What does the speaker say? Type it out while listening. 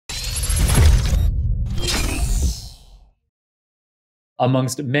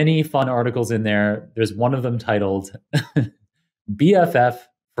amongst many fun articles in there, there's one of them titled BFF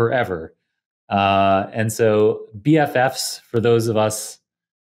Forever. And so BFFs, for those of us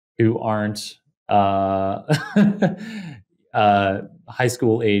who aren't high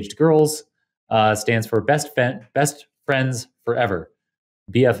school aged girls, stands for best friends forever,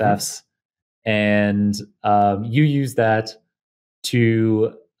 BFFs. And you use that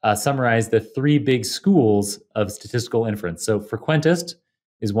to summarize the three big schools of statistical inference. So frequentist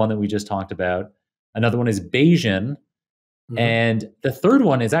is one that we just talked about. Another one is Bayesian. And the third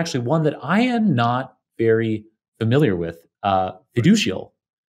one is actually one that I am not very familiar with, Fiducial.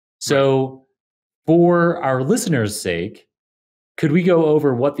 So for our listeners' sake, could we go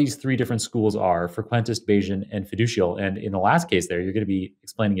over what these three different schools are, frequentist, Bayesian, and Fiducial? And in the last case there, you're going to be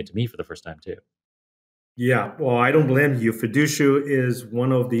explaining it to me for the first time too. Yeah, well, I don't blame you. Fiducial is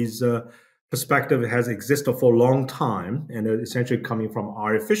one of these perspectives that has existed for a long time, and essentially coming from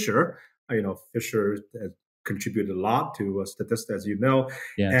R. Fisher. Fisher contributed a lot to statistics, as you know.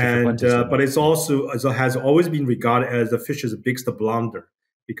 Yeah, and but it's also has always been regarded as the Fisher's biggest blunder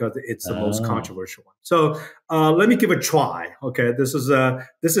because it's the most controversial one. So let me give it a try. Okay, this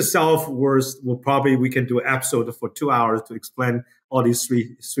is self-worth. We can do an episode for 2 hours to explain all these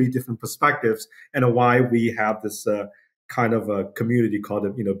three different perspectives and why we have this kind of a community called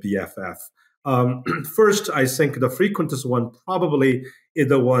BFF. First, I think the frequentist one probably is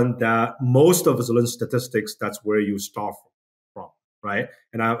the one that most of us learn statistics. That's where you start from, right?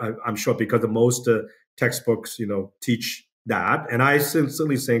 And I'm sure because the most textbooks, teach that. And I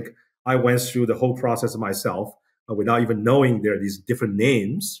certainly think I went through the whole process myself without even knowing there are these different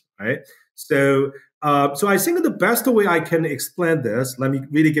names, right? So I think the best way I can explain this, let me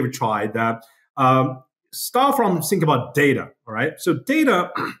really give it a try, that start from thinking about data, all right? So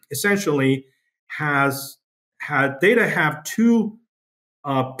data essentially have two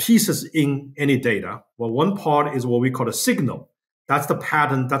pieces in any data. Well, one part is what we call a signal. That's the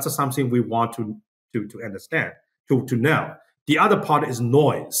pattern. That's something we want to understand, to know. The other part is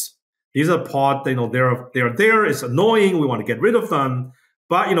noise. These are part, they're there. It's annoying. We want to get rid of them.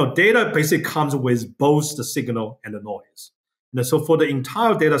 But, data basically comes with both the signal and the noise. And so for the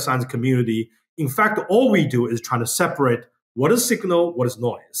entire data science community, in fact, all we do is trying to separate what is signal, what is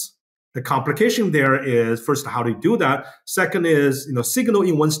noise. The complication there is, first, how do you do that? Second is, signal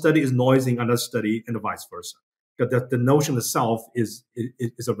in one study is noise in another study, and vice versa. Because the notion itself is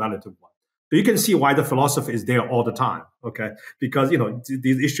a relative one. But you can see why the philosophy is there all the time, okay? Because,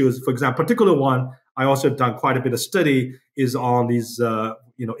 these issues, for example, particular one, I also done quite a bit of study is on these,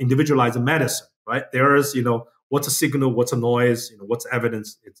 individualized medicine, right? There's, what's a signal, what's a noise, what's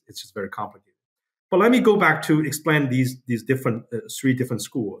evidence. It's just very complicated. But let me go back to explain these different three different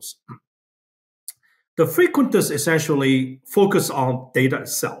schools. The frequentists essentially focus on data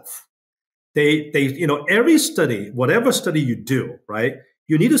itself. They every study, whatever study you do, right?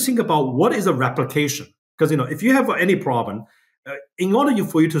 You need to think about what is a replication. Because if you have any problem, in order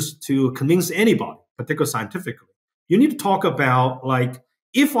for you to convince anybody, particularly scientifically, you need to talk about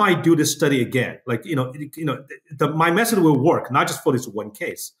if I do this study again, my method will work, not just for this one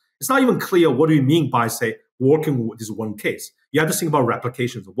case. It's not even clear what do you mean by, say, working with this one case. You have to think about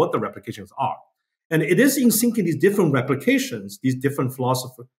replications, what the replications are. And it is in thinking these different replications, these different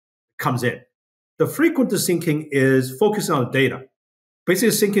philosophy comes in. The frequentist thinking is focusing on data.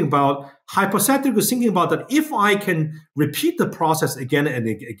 Basically thinking about, hypothetically thinking about that if I can repeat the process again and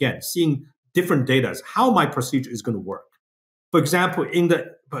again, seeing different data, how my procedure is going to work. For example, in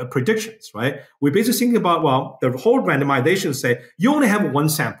the predictions, right? We're basically thinking about, the whole randomization say, you only have one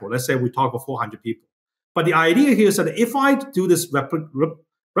sample. Let's say we talk about 400 people. But the idea here is that if I do this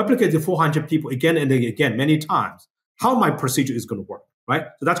replicate the 400 people again and again, many times, how my procedure is going to work, right?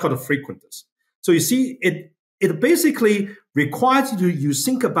 So that's called a frequentist. So you see, it basically requires you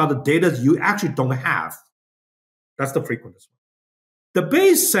think about the data you actually don't have. That's the frequentist one. The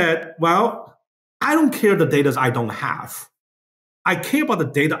Bayes said, I don't care the data I don't have. I care about the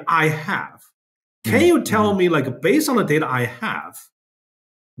data I have. Can you tell me, based on the data I have,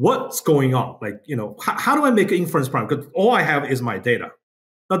 what's going on? How do I make an inference problem? Because all I have is my data.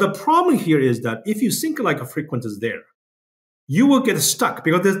 Now, the problem here is that if you think like a frequentist there, you will get stuck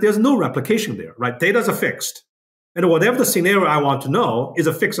because there's no replication there, right? Data are fixed. And whatever the scenario I want to know is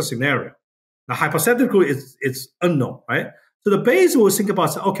a fixed scenario. Now, hypothetically, it's unknown, right? So the Bayes will think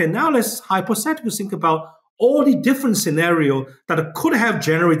about, okay, now let's hypothetically think about all the different scenarios that could have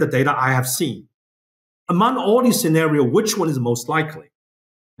generated the data I have seen. Among all these scenarios, which one is most likely?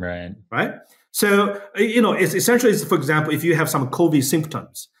 Right. Right? So, it's essentially, for example, if you have some COVID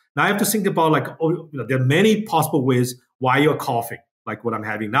symptoms, now I have to think about there are many possible ways why you're coughing. like what I'm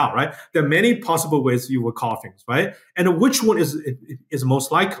having now, right? There are many possible ways you will call things, right? And which one is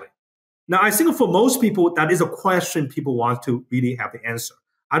most likely? Now, I think for most people, that is a question people want to really have the answer.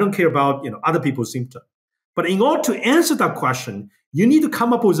 I don't care about other people's symptoms. But in order to answer that question, you need to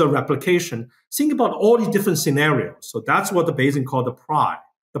come up with a replication. Think about all these different scenarios. So that's what the Bayesian called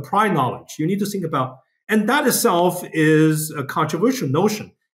the prior knowledge. You need to think about, and that itself is a controversial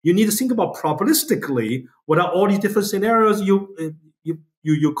notion. You need to think about probabilistically what are all these different scenarios you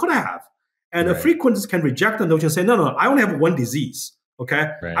could have. And a frequentist can reject the notion and say, no, I only have one disease.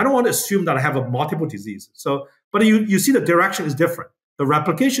 Okay, I don't want to assume that I have a multiple diseases. So, but you see the direction is different. The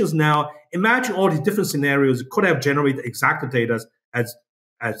replications now, imagine all these different scenarios could have generated exact data as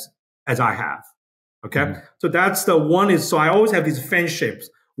I have. Okay, so that's the one is, so I always have these fan shapes.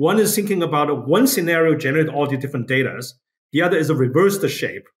 One is thinking about one scenario generate all the different data. The other is a reverse the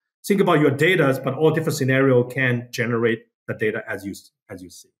shape. Think about your data, but all different scenario can generate the data as you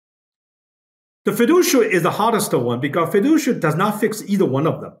see. The fiducial is the hardest one because fiducial does not fix either one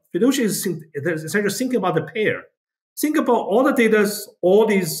of them. Fiducial is essentially thinking about the pair. Think about all the data, all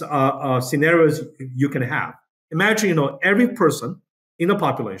these scenarios you can have. Imagine, every person in the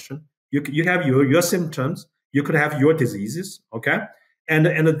population, you have your symptoms, you could have your diseases, okay? And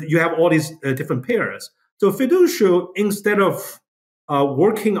you have all these different pairs. So fiducial, instead of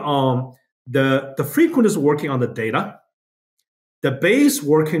working on the frequentist working on the data, the Bayes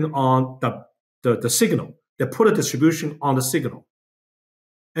working on the signal. They put a distribution on the signal.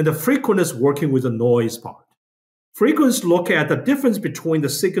 And the frequentist working with the noise part. Frequentists look at the difference between the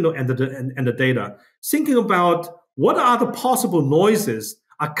signal and the data, thinking about what are the possible noises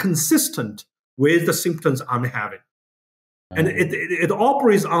are consistent with the symptoms I'm having. And it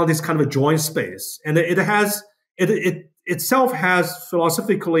operates on this kind of a joint space. And it itself has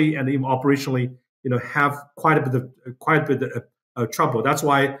philosophically and even operationally, have quite a bit of trouble. That's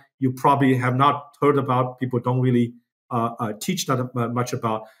why you probably have not heard about, people don't really teach that much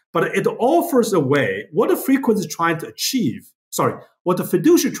about. But it offers a way, what the frequency is trying to achieve, what the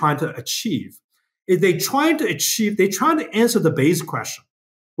fiduciary is trying to achieve, is they're trying to answer the base question,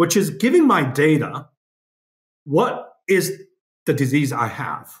 which is giving my data, what is the disease I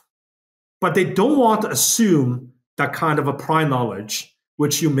have? But they don't want to assume that kind of a prior knowledge,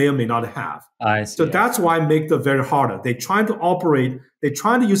 which you may or may not have. I see. So that's why I make it very harder. They're trying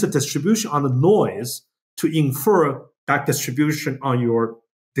to use a distribution on the noise to infer that distribution on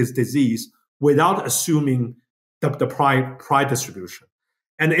this disease without assuming the prior distribution.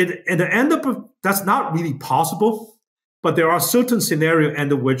 And in the end up, that's not really possible, but there are certain scenarios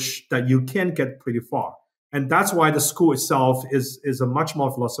under which that you can get pretty far. And that's why the school itself is a much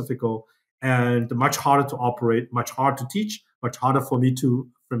more philosophical and much harder to operate, much harder to teach, much harder for me to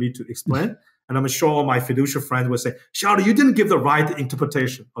explain. And I'm sure all my fiducial friends will say, Xiao-Li, you didn't give the right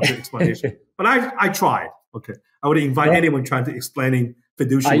interpretation of the explanation. But I tried. Okay. I would invite anyone trying to explaining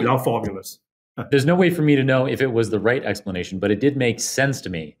fiducial without formulas. There's no way for me to know if it was the right explanation, but it did make sense to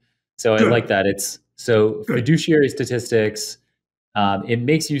me. So I like that. Fiduciary statistics, it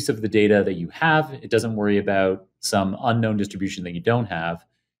makes use of the data that you have. It doesn't worry about some unknown distribution that you don't have.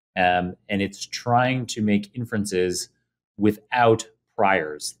 And it's trying to make inferences without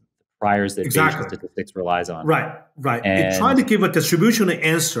priors that Bayesian statistics relies on. Right. It's trying to give a distributional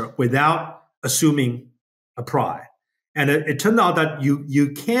answer without assuming a prior. And it turned out that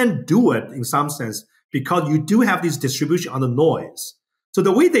you can do it in some sense because you do have this distribution on the noise. So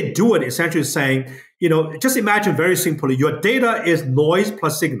the way they do it essentially is saying, just imagine very simply, your data is noise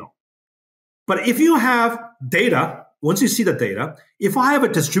plus signal. But if you have data, once you see the data, if I have a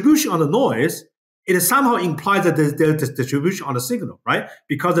distribution on the noise, it somehow implies that there's distribution on the signal, right?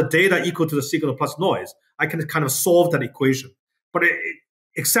 Because the data equal to the signal plus noise, I can kind of solve that equation. But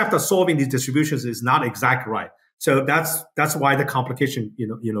except that solving these distributions is not exactly right. So that's why the complication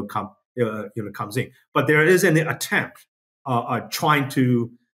comes in. But there is an attempt trying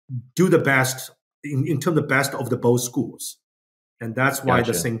to do the best in terms of the best of the both schools, and that's why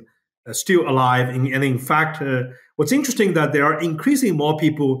the thing is still alive. And in fact, what's interesting that there are increasingly more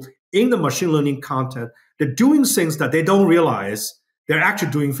people in the machine learning content. They're doing things that they don't realize they're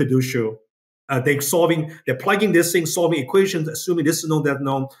actually doing fiducial. They're plugging this thing, solving equations, assuming this is known, that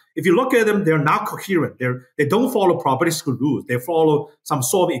known. If you look at them, they're not coherent. They don't follow probabilistic rules. They follow some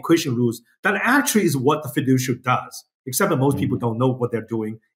solving equation rules. That actually is what the fiducial does, except that most people don't know what they're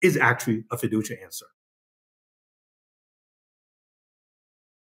doing is actually a fiducial answer.